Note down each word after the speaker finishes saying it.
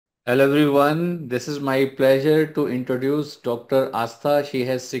Hello everyone, this is my pleasure to introduce Dr. Astha. She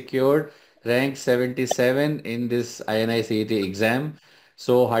has secured rank 77 in this INICET exam.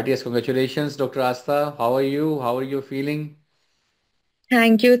 So heartiest congratulations, Dr. Astha. How are you? How are you feeling?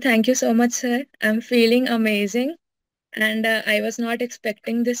 Thank you so much, sir. I'm feeling amazing, and I was not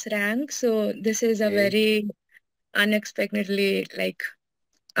expecting this rank, so this is a Okay. very unexpectedly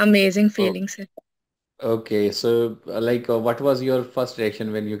amazing Oh, feeling, sir. okay. So what was your first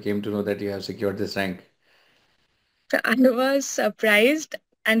reaction when you came to know that you have secured this rank? So I was surprised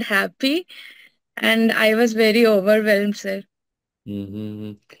and happy, and I was very overwhelmed, sir.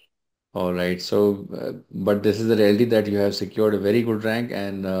 Mm-hmm. All right. So, but this is the reality that you have secured a very good rank,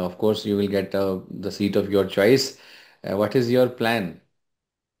 and of course, you will get the seat of your choice. What is your plan?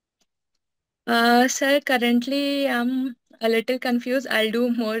 Sir, currently I'm a little confused. I'll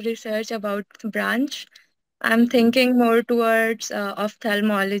do more research about the branch. I'm Mhm. thinking more towards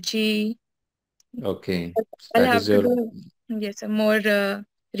ophthalmology. Okay. So I'll that have is to your do, yes, more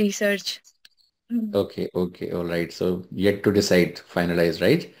research. Mm. okay. Okay. All right. So yet to decide, finalize,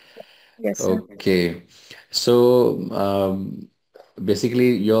 right? Yes, sir. Okay. So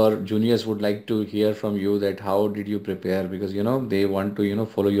basically, your juniors would like to hear from you that how did you prepare because they want to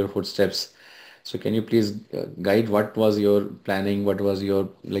follow your footsteps. So can you please guide what was your planning? What was your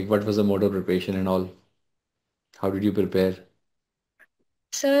what was the mode of preparation and all? How did you prepare?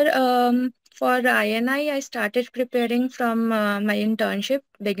 Sir, for I started preparing from my internship,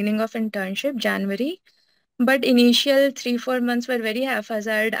 beginning of internship, January. But initial 3 4 months were very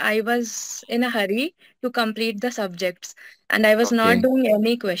haphazard. I was in a hurry to complete the subjects, and I was not Okay. doing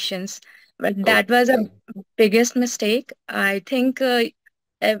any questions. But that was a Okay. biggest mistake. I think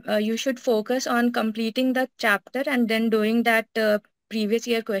you should focus on completing the chapter and then doing that previous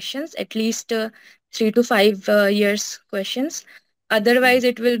year questions, at least 3 to 5 years questions. Otherwise,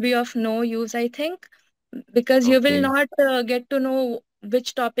 it will be of no use, I think, because you will Okay. not get to know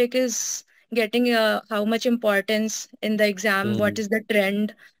which topic is getting how much importance in the exam, what Mhm. is the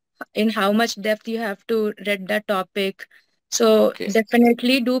trend, in how much depth you have to read that topic. So Okay.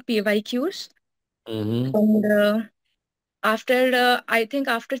 definitely do PYQs. Mm-hmm. And after, I think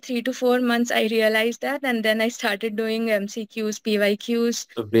after 3 to 4 months, I realized that, and then I started doing MCQs, PYQs.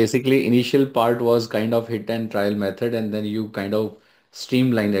 So basically, initial part was kind of hit and trial method, and then you kind of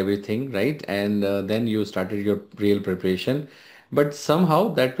streamlined everything, right? And then you started your real preparation. But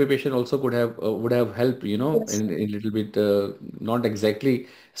somehow that preparation also could have would have helped, Yes. in a little bit not exactly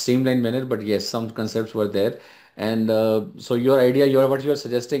streamlined manner, but yes, some concepts were there. And so your idea, what you are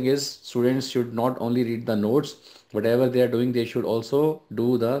suggesting is students should not only read the notes, whatever they are doing, they should also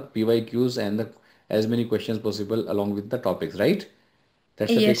do the PYQs and as many questions possible along with the topics, right?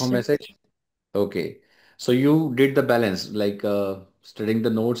 That's the take Yes, home sir. message. Okay. So you did the balance, studying the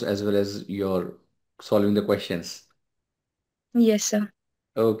notes as well as your solving the questions. Yes, sir.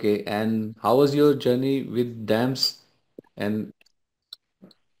 Okay. And how was your journey with dams? And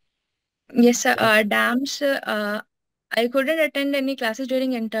Yes, sir. yeah. Dams. I couldn't attend any classes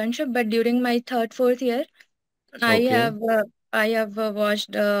during internship, but during my third, fourth year, I Okay. have uh, I have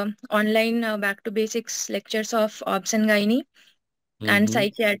watched online back to basics lectures of obs and gynae and Mm-hmm.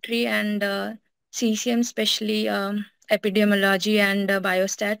 psychiatry and CCM, especially epidemiology and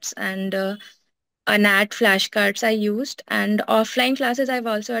biostats and NAT flashcards I used. And offline classes I've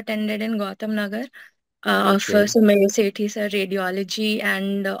also attended in Gautam Nagar of Okay. Sumail Sethi's radiology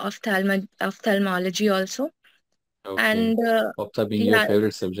and ophthalmology also. Okay. And Opta being your yeah,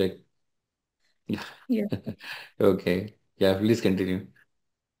 favorite subject. Yeah. yeah, Okay. Yeah, please continue.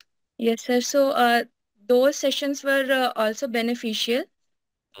 yes, sir. So those sessions were also beneficial.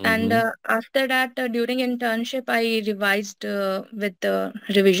 And Mm-hmm. after that, during internship, I revised with the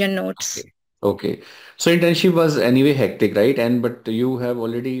revision notes. Okay. Okay. So internship was anyway hectic, right? And but you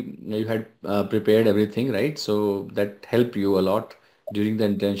had prepared everything, right? So that helped you a lot during the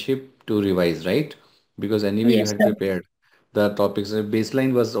internship to revise, right? Because anyway you Yes, had sir. prepared the topics. The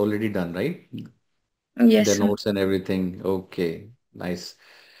baseline was already done, right? Yes, The sir. notes and everything. Okay. Nice.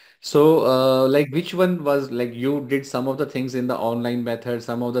 So which one was like you did some of the things in the online method,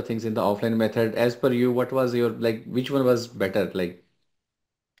 some of the things in the offline method. As per you, what was your which one was better,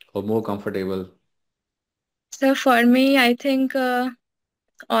 or more comfortable? So for me, I think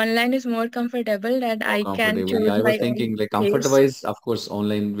online is more comfortable that More I can comfortable. choose Yeah, I was my own thinking like comfort pace. wise, of course,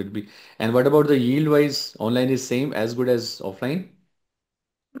 online would be. And what about the yield wise? Online is same as good as offline?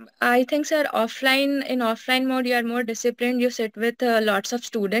 I think, sir, in offline mode, you are more disciplined. You sit with lots of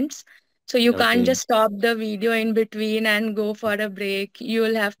students. So you can't Okay. just stop the video in between and go for a break. You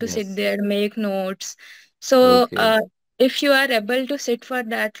will have to sit Yes. there, make notes. So Okay. if you are able to sit for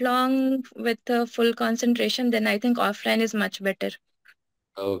that long with full concentration, then I think offline is much better.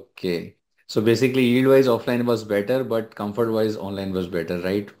 Okay. So basically, yield-wise, offline was better, but comfort-wise, online was better,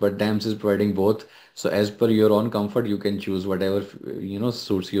 right? But DAMS is providing both. So as per your own comfort, you can choose whatever,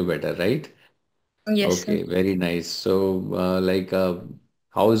 suits you better, right? Yes, sir. Okay, very nice. So,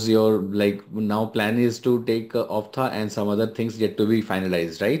 how's your, like, now plan is to take Optha and some other things yet to be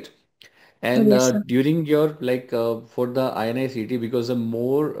finalized, right? And Yes, sir. during your, for the INICET, because the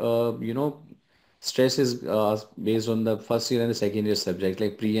more, stress is based on the first year and the second year subject,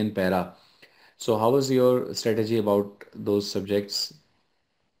 like pre and para. So how was your strategy about those subjects?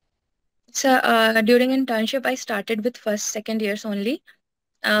 So during internship, I started with first, second years only.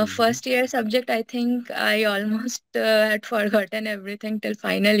 Hmm. First year subject, I think I almost had forgotten everything till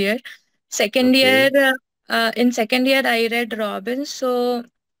final year. Second year, Okay. in second year, I read Robbins, so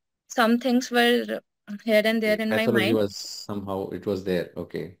some things were here and there Okay. in my Pathology mind. was somehow it was there.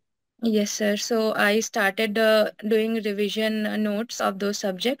 Okay. Yes, sir. So I started doing revision notes of those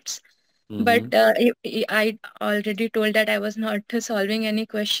subjects. But Mm-hmm. I already told that I was not solving any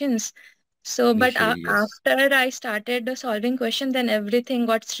questions. So, but Initially, yes. after I started solving question, then everything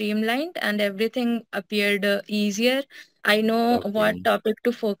got streamlined and everything appeared easier. I know what Okay. topic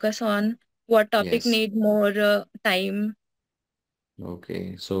to focus on, what topic Yes. need more time.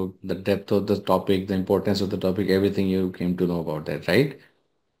 Okay. So the depth of the topic, the importance of the topic, everything you came to know about that, right?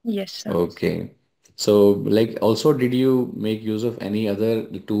 Yes, sir. Okay. So, like, also, did you make use of any other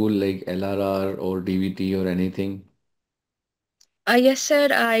tool like LRR or DVT or anything? Yes, sir.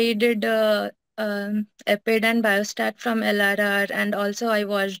 I did EPID and biostat from LRR, and also I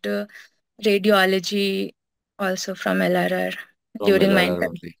watched radiology also from LRR From during my LRR internship.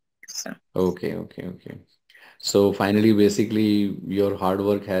 only. So, Okay, okay, okay. So finally, basically, your hard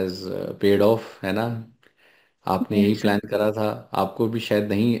work has paid off, है ना? आपने यही yes, sir. Plan करा था, आपको भी शायद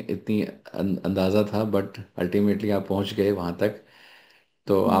नहीं इतनी अंदाजा था, बट अल्टीमेटली आप पहुंच गए वहां तक।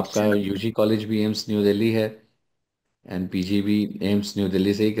 तो Yes, आपका sir. यूजी कॉलेज भी एम्स न्यू दिल्ली है एंड पीजी भी एम्स न्यू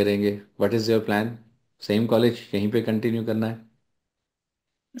दिल्ली से ही करेंगे। What is your plan? Same college यहीं पे कंटिन्यू करना है?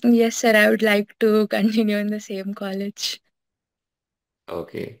 Yes, sir. I would like to continue in the same college.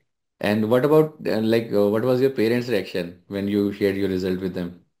 Okay. And what about what was your parents' reaction when you shared your result with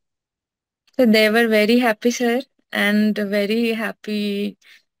them? So they were very happy, sir, and very happy.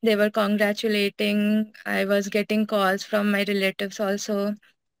 They were congratulating. I was getting calls from my relatives also.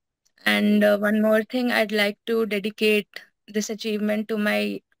 And one more thing, I'd like to dedicate this achievement to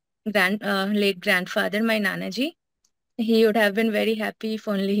my late grandfather, my Nanaji. He would have been very happy if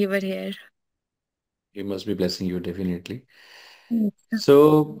only he were here. He must be blessing you definitely. Yes,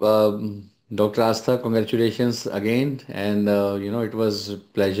 So, Dr. Astha, congratulations again. And, it was a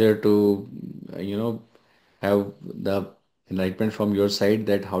pleasure to, have the enlightenment from your side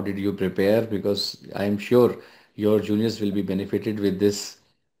that how did you prepare? Because I am sure your juniors will be benefited with this.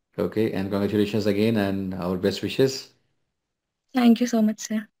 Okay. And congratulations again and our best wishes. thank you so much,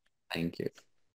 sir. Thank you.